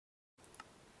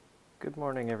Good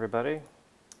morning, everybody.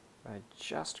 I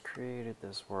just created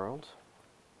this world.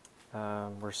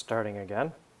 We're starting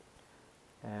again.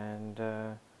 And,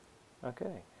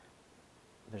 okay.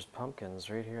 There's pumpkins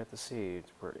right here at the seed.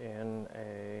 We're in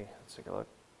a, let's take a look,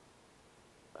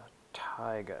 a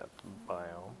Taiga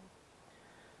biome.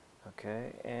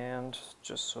 Okay, and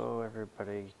just so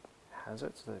everybody has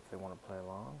it, so that if they want to play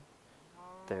along,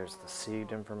 there's the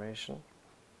seed information.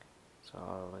 So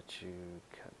I'll let you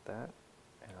cut that.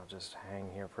 And I'll just hang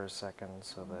here for a second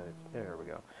so that, there we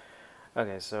go.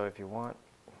 Okay, so if you want,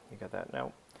 you got that.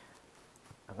 Now,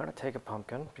 I'm going to take a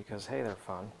pumpkin because, hey, they're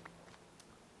fun.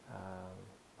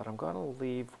 But I'm going to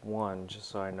leave one just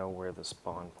so I know where the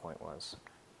spawn point was.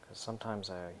 Because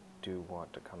sometimes I do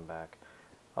want to come back.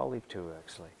 I'll leave two,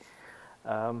 actually.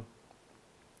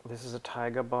 This is a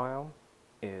taiga biome.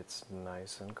 It's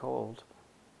nice and cold.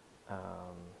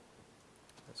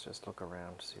 Let's just look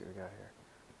around to see what we got here.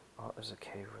 Oh, there's a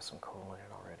cave with some coal in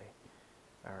it already.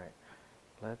 Alright,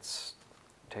 let's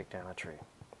take down a tree.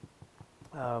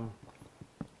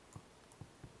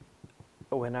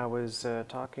 When I was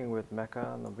talking with Mecca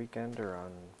on the weekend, or on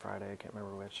Friday, I can't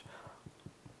remember which,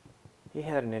 he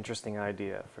had an interesting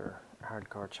idea for a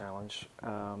hardcore challenge.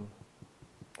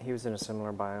 He was in a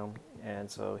similar biome,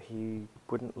 and so he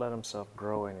wouldn't let himself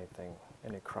grow anything,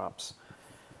 any crops.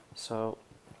 So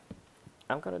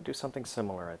I'm going to do something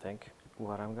similar, I think.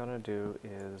 What I'm going to do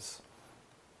is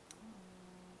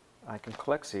I can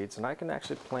collect seeds, and I can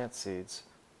actually plant seeds,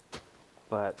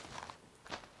 but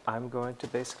I'm going to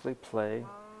basically play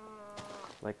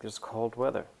like there's cold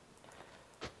weather.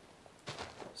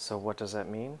 So what does that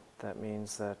mean? That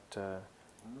means that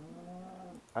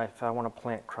if I want to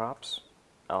plant crops,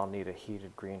 I'll need a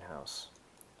heated greenhouse.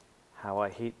 How I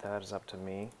heat that is up to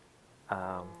me.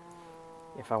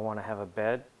 If I want to have a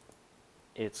bed,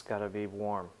 it's got to be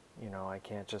warm. You know, I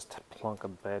can't just plunk a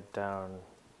bed down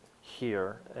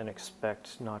here and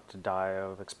expect not to die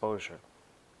of exposure.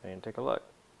 I mean, take a look.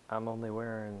 I'm only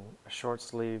wearing a short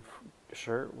sleeve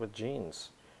shirt with jeans.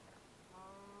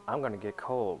 I'm going to get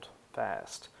cold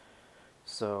fast.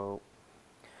 So,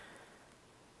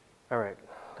 alright,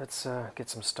 let's get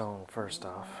some stone first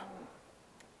off.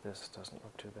 This doesn't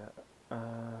look too bad.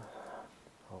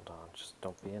 Hold on, just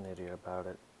don't be an idiot about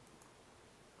it.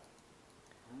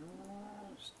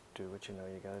 Just do what you know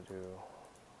you gotta do.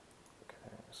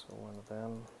 Okay, so one of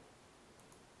them.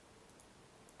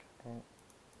 Okay.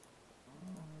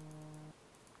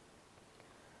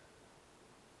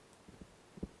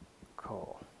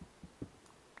 Coal.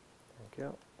 Thank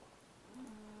you.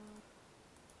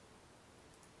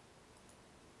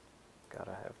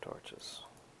 Gotta have torches.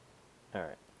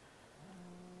 Alright.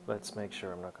 Let's make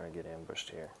sure I'm not going to get ambushed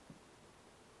here.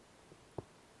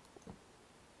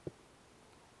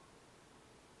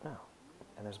 Oh,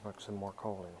 and there's some more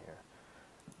coal in here.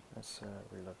 Let's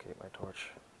relocate my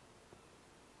torch.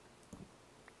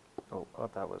 Oh,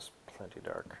 that was plenty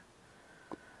dark.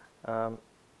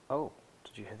 Oh,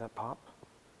 did you hear that pop?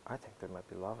 I think there might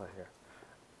be lava here.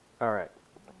 Alright,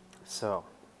 so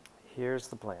here's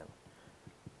the plan.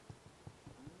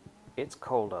 It's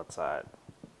cold outside.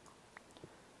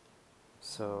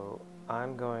 So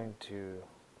I'm going to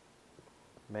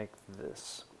make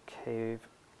this cave.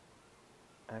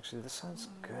 Actually, this sounds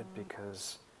good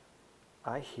because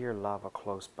I hear lava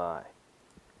close by.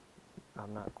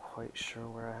 I'm not quite sure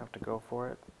where I have to go for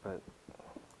it, but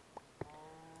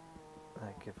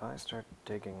like if I start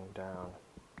digging down,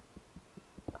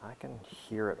 I can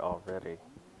hear it already.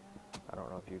 I don't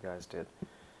know if you guys did.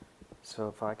 So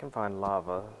if I can find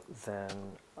lava,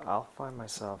 then I'll find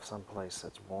myself someplace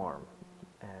that's warm.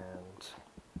 And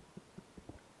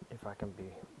if I can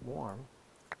be warm,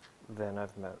 then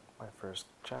I've met my first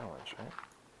challenge, right?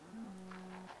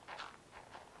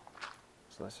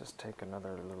 So let's just take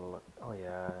another little look. Oh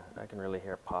yeah, I can really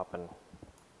hear it popping.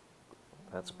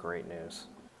 That's great news.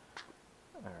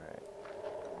 Alright.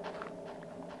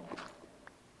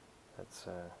 Let's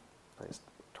place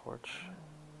the torch.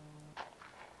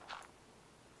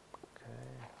 Okay.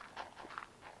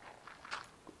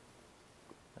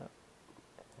 Oh.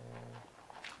 And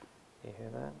you hear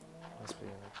that? Must be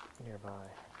nearby.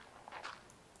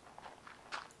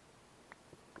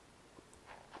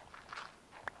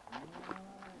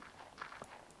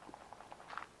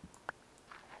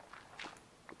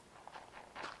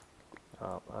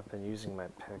 Oh, I've been using my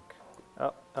pick.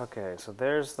 Oh, okay, so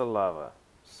there's the lava.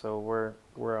 So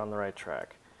we're on the right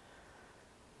track.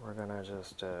 We're gonna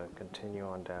just continue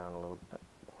on down a little bit.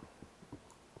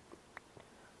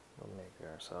 We'll make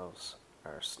ourselves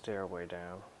our stairway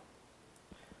down.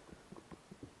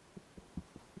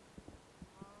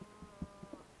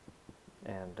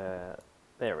 And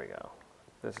There we go.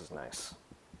 This is nice.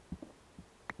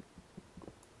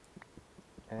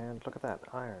 And look at that,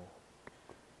 iron.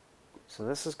 So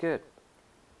this is good.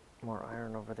 More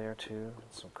iron over there too,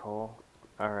 some coal.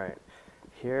 Alright,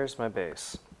 here's my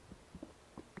base.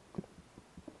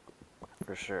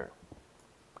 For sure.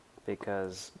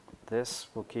 Because this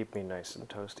will keep me nice and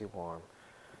toasty warm.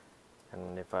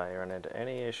 And if I run into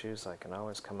any issues, I can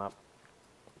always come up.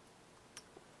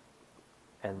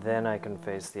 And then I can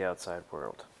face the outside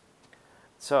world.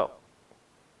 So,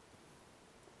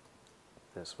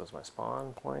 this was my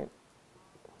spawn point.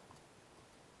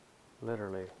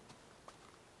 Literally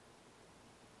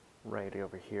right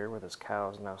over here where this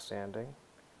cow is now standing.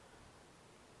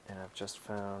 And I've just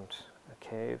found a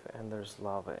cave and there's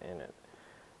lava in it.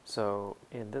 So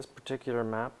in this particular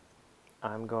map,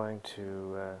 I'm going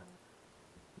to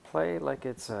play like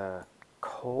it's a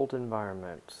cold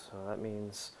environment. So that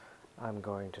means I'm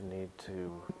going to need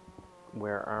to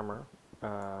wear armor,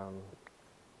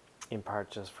 in part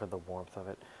just for the warmth of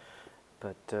it.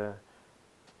 But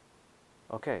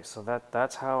okay, so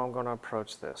that's how I'm going to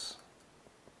approach this.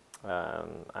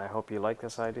 I hope you like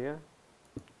this idea.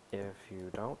 If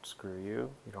you don't, screw you.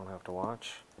 You don't have to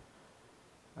watch.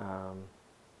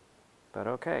 But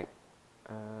okay.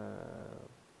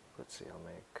 Let's see,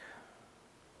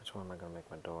 which one am I going to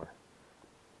make my door?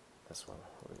 This one.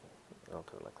 I'll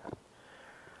do it like that.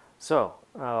 So,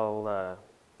 I'll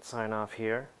sign off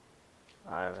here.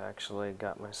 I've actually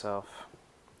got myself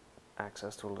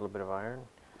access to a little bit of iron.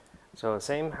 So,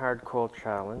 same hard coal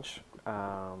challenge.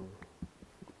 I'm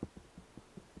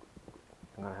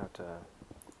going to have to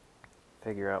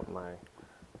figure out my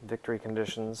victory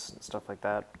conditions and stuff like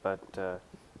that, but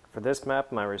for this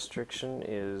map my restriction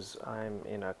is I'm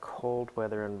in a cold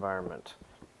weather environment,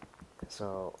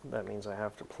 so that means I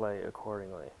have to play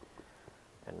accordingly.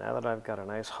 And now that I've got a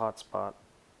nice hot spot,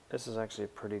 this is actually a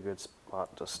pretty good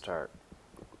spot to start.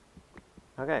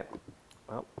 Okay,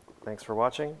 well, thanks for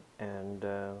watching, and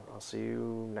I'll see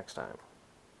you next time.